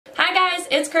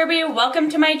it's Kirby. Welcome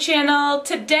to my channel.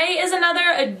 Today is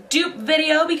another dupe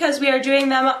video because we are doing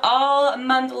them all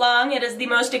month long. It is the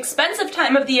most expensive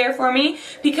time of the year for me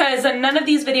because none of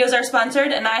these videos are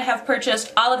sponsored and I have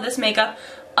purchased all of this makeup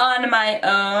on my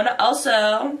own.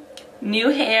 Also, new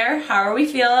hair. How are we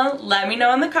feeling? Let me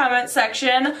know in the comment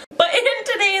section. But in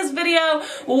today's video,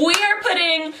 we are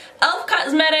putting e.l.f.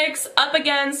 Cosmetics up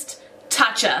against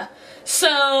Tatcha. So,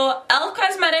 e.l.f.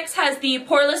 Cosmetics has the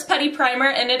Pore-less Putty Primer,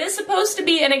 and it is supposed to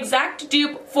be an exact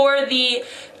dupe for the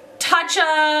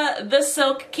Tatcha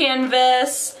Silk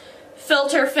Canvas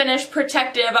Filter Finish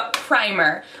Protective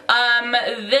Primer.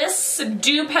 This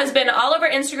dupe has been all over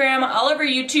Instagram, all over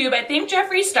YouTube. I think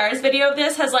Jeffree Star's video of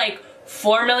this has like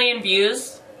 4 million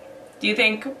views. Do you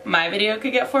think my video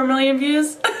could get 4 million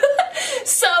views?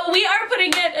 So we are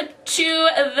putting it to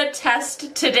the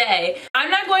test today.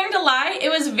 I'm not going to lie, it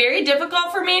was very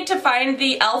difficult for me to find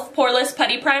the e.l.f. Pore-less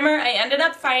Putty Primer. I ended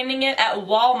up finding it at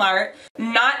Walmart.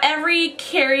 Not every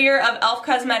carrier of e.l.f.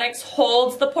 Cosmetics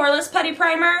holds the Pore-less Putty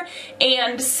Primer,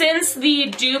 and since the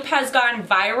dupe has gone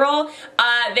viral,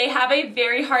 they have a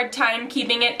very hard time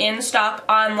keeping it in stock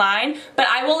online. But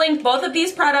I will link both of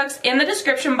these products in the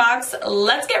description box.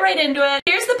 Let's get right into it.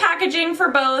 Here's the packaging for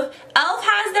both. e.l.f.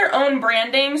 has their own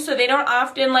branding, so they don't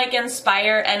often like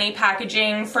inspire any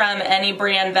packaging from any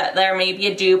brand that there may be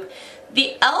a dupe. The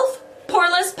e.l.f.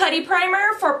 Pore-less Putty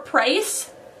Primer for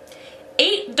price,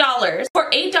 $8. For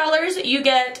 $8 you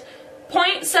get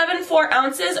 0.74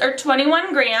 ounces or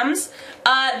 21 grams.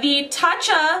 The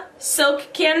Tatcha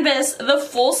Silk Canvas, the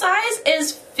full size,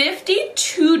 is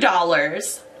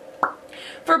 $52.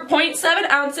 For 0.7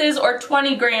 ounces or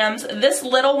 20 grams, this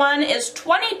little one is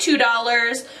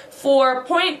 $22 for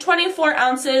 0.24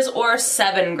 ounces or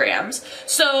 7 grams.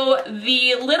 So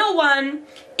the little one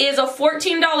is a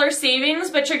 $14 savings,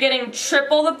 but you're getting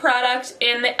triple the product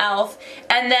in the e.l.f.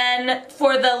 And then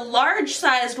for the large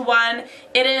sized one,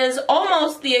 it is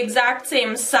almost the exact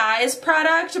same size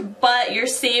product, but you're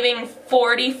saving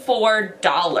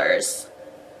 $44.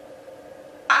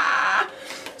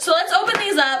 So let's open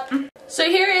these up. So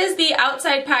here is the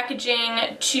outside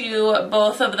packaging to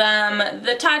both of them.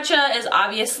 The Tatcha is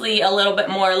obviously a little bit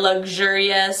more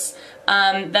luxurious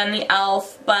than the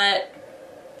e.l.f., but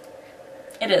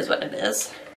it is what it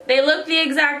is. They look the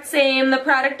exact same. The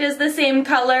product is the same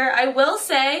color. I will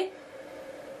say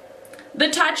the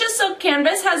Tatcha Silk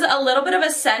Canvas has a little bit of a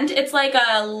scent. It's like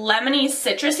a lemony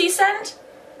citrusy scent.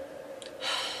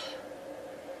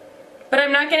 But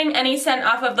I'm not getting any scent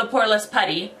off of the Pore-less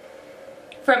Putty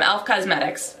from e.l.f.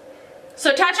 Cosmetics.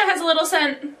 So Tatcha has a little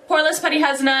scent, Pore-less Putty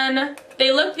has none.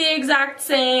 They look the exact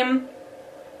same.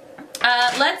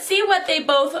 Let's see what they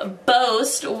both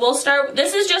boast. We'll start,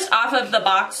 this is just off of the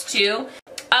box too.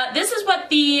 This is what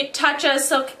the Tatcha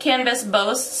Silk Canvas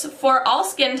boasts. For all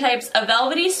skin types, a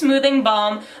velvety smoothing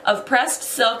balm of pressed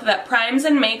silk that primes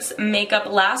and makes makeup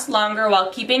last longer while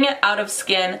keeping it out of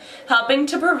skin, helping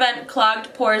to prevent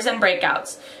clogged pores and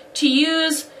breakouts. To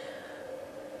use,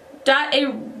 dot a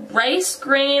rice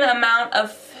grain amount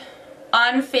of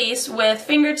on face with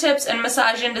fingertips and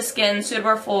massage into skin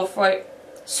suitable for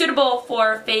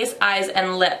face, eyes,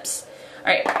 and lips.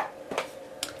 Alright.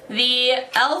 The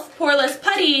e.l.f. Pore-less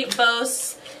Putty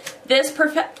boasts this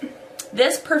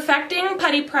perfecting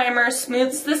putty primer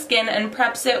smooths the skin and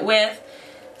preps it with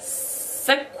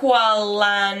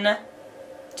sequelan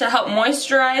to help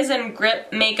moisturize and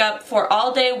grip makeup for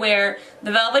all-day wear.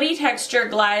 The velvety texture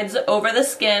glides over the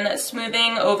skin,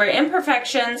 smoothing over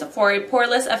imperfections for a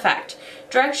poreless effect.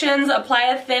 Directions: apply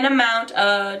a thin amount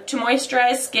to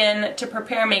moisturize skin to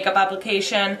prepare makeup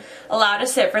application. Allow to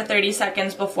sit for 30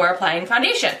 seconds before applying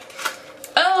foundation.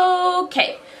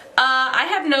 Okay, I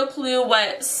have no clue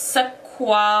what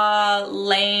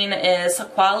sequelan is.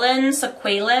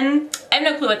 Sequelan? I have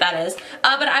no clue what that is.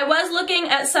 But I was looking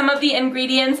at some of the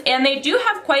ingredients and they do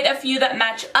have quite a few that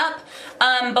match up.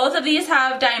 Both of these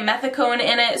have dimethicone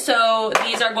in it, so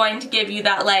these are going to give you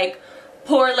that like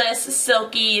poreless,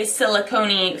 silky,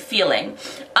 silicone-y feeling.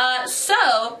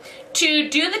 So to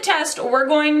do the test, we're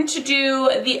going to do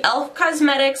the e.l.f.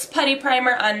 Cosmetics Putty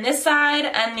Primer on this side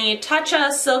and the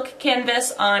Tatcha Silk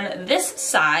Canvas on this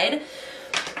side.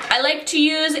 I like to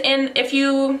use, if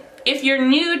you're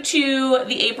new to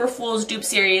the April Fool's dupe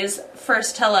series,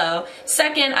 first, hello.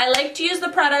 Second, I like to use the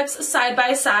products side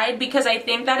by side because I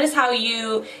think that is how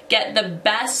you get the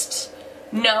best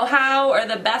know-how or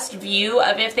the best view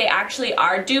of if they actually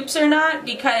are dupes or not,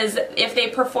 because if they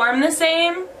perform the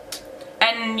same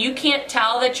and you can't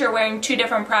tell that you're wearing two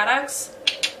different products,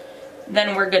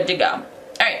 then we're good to go.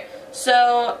 Alright,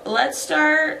 so let's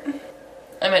start.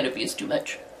 I might have used too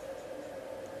much.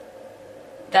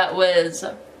 That was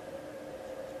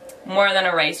more than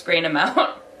a rice grain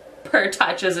amount per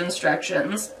Tatcha's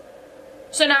instructions.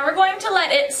 So now we're going to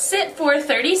let it sit for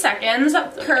 30 seconds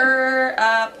per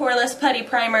Poreless Putty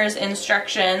Primer's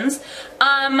instructions.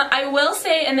 I will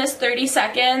say in this 30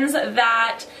 seconds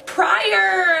that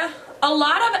a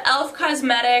lot of e.l.f.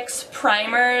 Cosmetics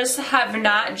primers have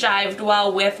not jived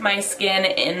well with my skin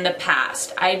in the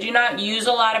past. I do not use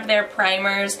a lot of their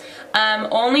primers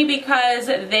only because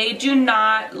they do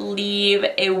not leave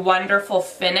a wonderful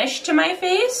finish to my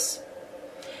face.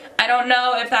 I don't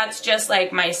know if that's just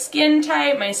like my skin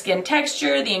type, my skin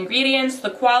texture, the ingredients, the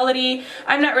quality.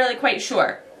 I'm not really quite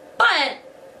sure. But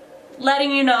letting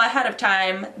you know ahead of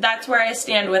time, that's where I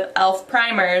stand with e.l.f.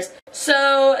 primers.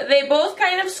 So they both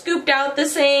kind of scooped out the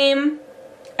same.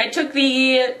 I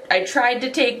tried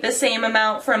to take the same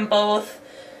amount from both.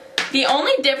 The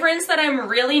only difference that I'm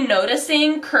really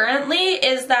noticing currently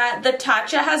is that the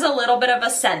Tatcha has a little bit of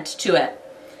a scent to it.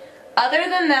 Other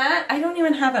than that, I don't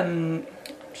even have a... I'm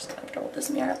just gonna throw this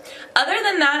mirror. Other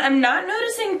than that, I'm not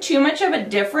noticing too much of a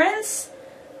difference.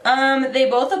 They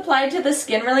both applied to the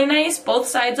skin really nice. Both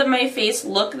sides of my face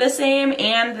look the same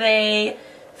and they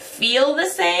feel the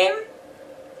same.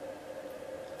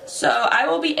 So I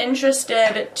will be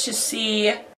interested to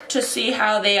see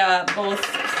how they both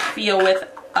feel with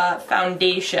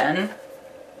foundation.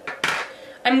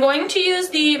 I'm going to use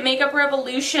the Makeup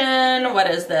Revolution, what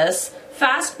is this?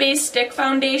 Fast Base Stick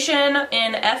Foundation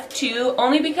in F2,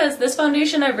 only because this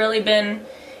foundation I've really been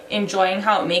enjoying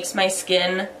how it makes my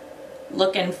skin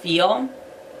look and feel.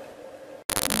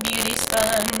 Beauty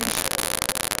sponge.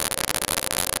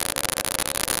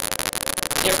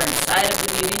 Different side of the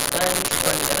beauty sponge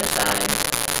or the other side.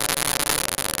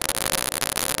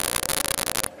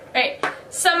 Alright,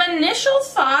 some initial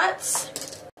thoughts.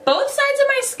 Both sides of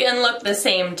my skin look the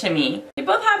same to me. They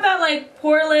both have that like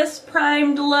poreless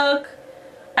primed look.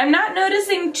 I'm not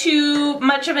noticing too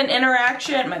much of an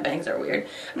interaction. My bangs are weird.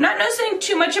 I'm not noticing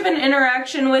too much of an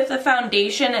interaction with the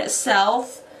foundation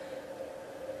itself.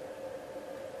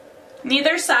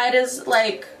 Neither side is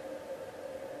like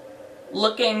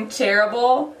looking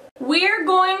terrible. We're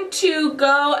going to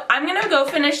go, I'm gonna go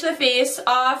finish the face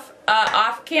off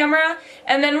camera,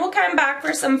 and then we'll come back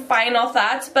for some final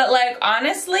thoughts. But like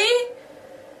honestly,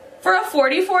 for a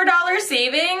 $44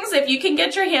 savings, if you can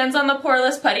get your hands on the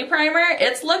Poreless Putty Primer,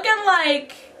 it's looking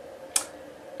like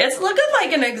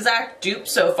an exact dupe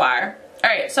so far.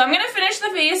 Alright, so I'm gonna finish the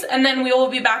face and then we will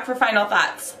be back for final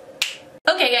thoughts.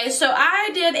 Okay guys, so I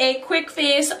did a quick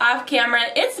face off camera.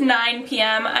 It's 9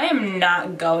 p.m. I am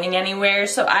not going anywhere,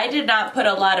 so I did not put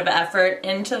a lot of effort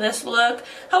into this look.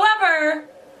 However,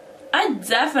 I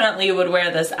definitely would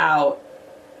wear this out.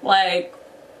 Like,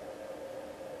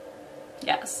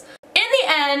 yes. In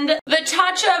the end, the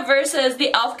Tatcha versus the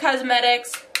e.l.f.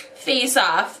 Cosmetics Face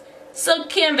Off Silk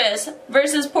Canvas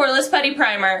versus Poreless Putty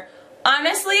Primer.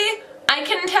 Honestly, I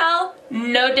can tell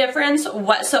no difference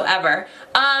whatsoever.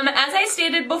 As I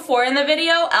stated before in the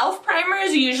video, e.l.f.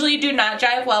 primers usually do not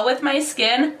jive well with my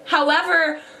skin.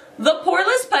 However, the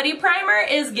Poreless Putty Primer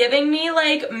is giving me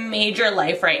like major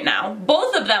life right now.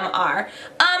 Both of them are.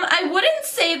 I wouldn't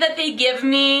say that they give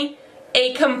me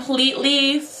a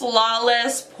completely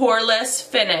flawless, poreless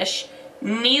finish.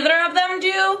 Neither of them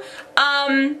do,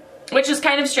 which is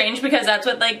kind of strange because that's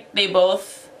what like they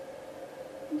both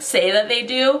say that they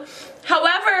do.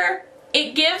 However,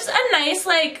 it gives a nice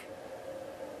like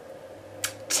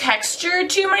texture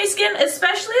to my skin,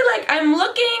 especially like I'm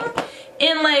looking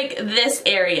in like this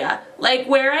area, like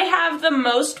where I have the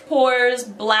most pores,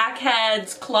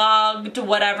 blackheads, clogged,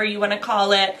 whatever you want to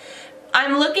call it.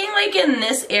 I'm looking like in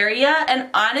this area, and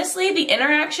honestly the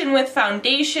interaction with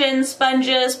foundation,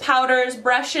 sponges, powders,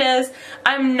 brushes,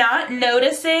 I'm not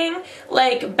noticing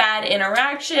like bad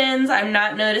interactions, I'm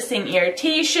not noticing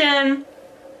irritation,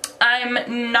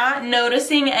 I'm not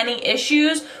noticing any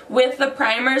issues with the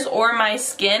primers or my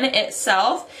skin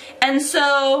itself. And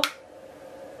so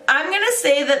I'm gonna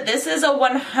say that this is a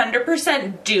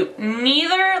 100% dupe.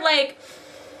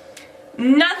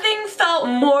 Nothing felt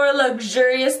more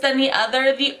luxurious than the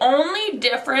other. The only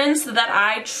difference that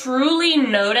I truly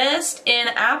noticed in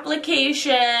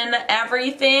application,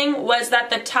 everything, was that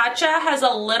the Tatcha has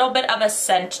a little bit of a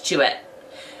scent to it.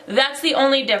 That's the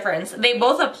only difference. They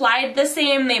both applied the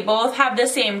same, they both have the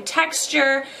same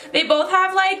texture, they both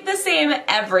have like the same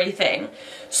everything.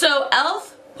 So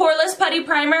e.l.f. Poreless Putty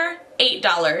Primer, $8.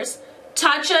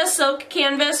 Tatcha Silk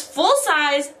Canvas, full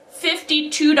size,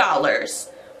 $52.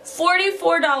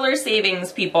 $44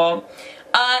 savings, people.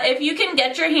 If you can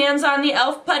get your hands on the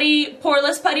e.l.f.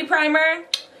 Poreless Putty Primer,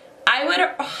 I would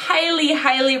highly,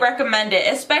 highly recommend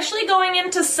it, especially going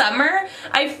into summer.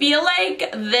 I feel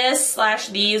like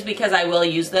this/these, because I will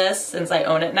use this since I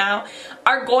own it now,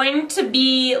 are going to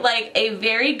be like a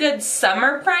very good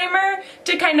summer primer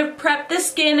to kind of prep the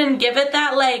skin and give it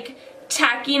that like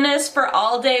tackiness for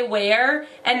all day wear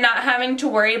and not having to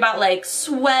worry about like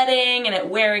sweating and it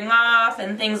wearing off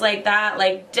and things like that.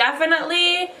 Like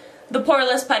definitely the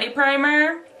Poreless Putty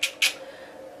Primer.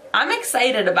 I'm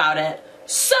excited about it.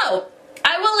 So,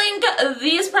 I will link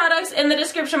these products in the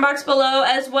description box below,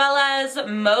 as well as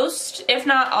most, if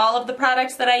not all, of the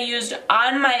products that I used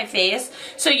on my face,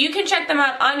 so you can check them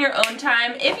out on your own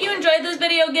time. If you enjoyed this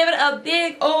video, give it a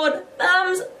big old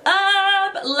thumbs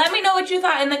up. Let me know what you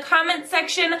thought in the comment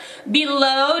section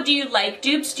below. Do you like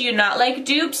dupes? Do you not like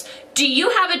dupes? Do you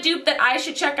have a dupe that I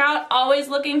should check out? Always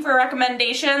looking for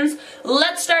recommendations.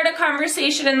 Let's start a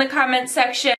conversation in the comment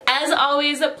section. As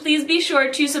always, please be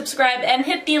sure to subscribe and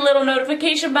hit the little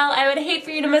notification bell. I would hate for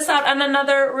you to miss out on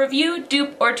another review,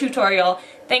 dupe, or tutorial.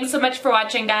 Thanks so much for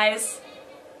watching, guys.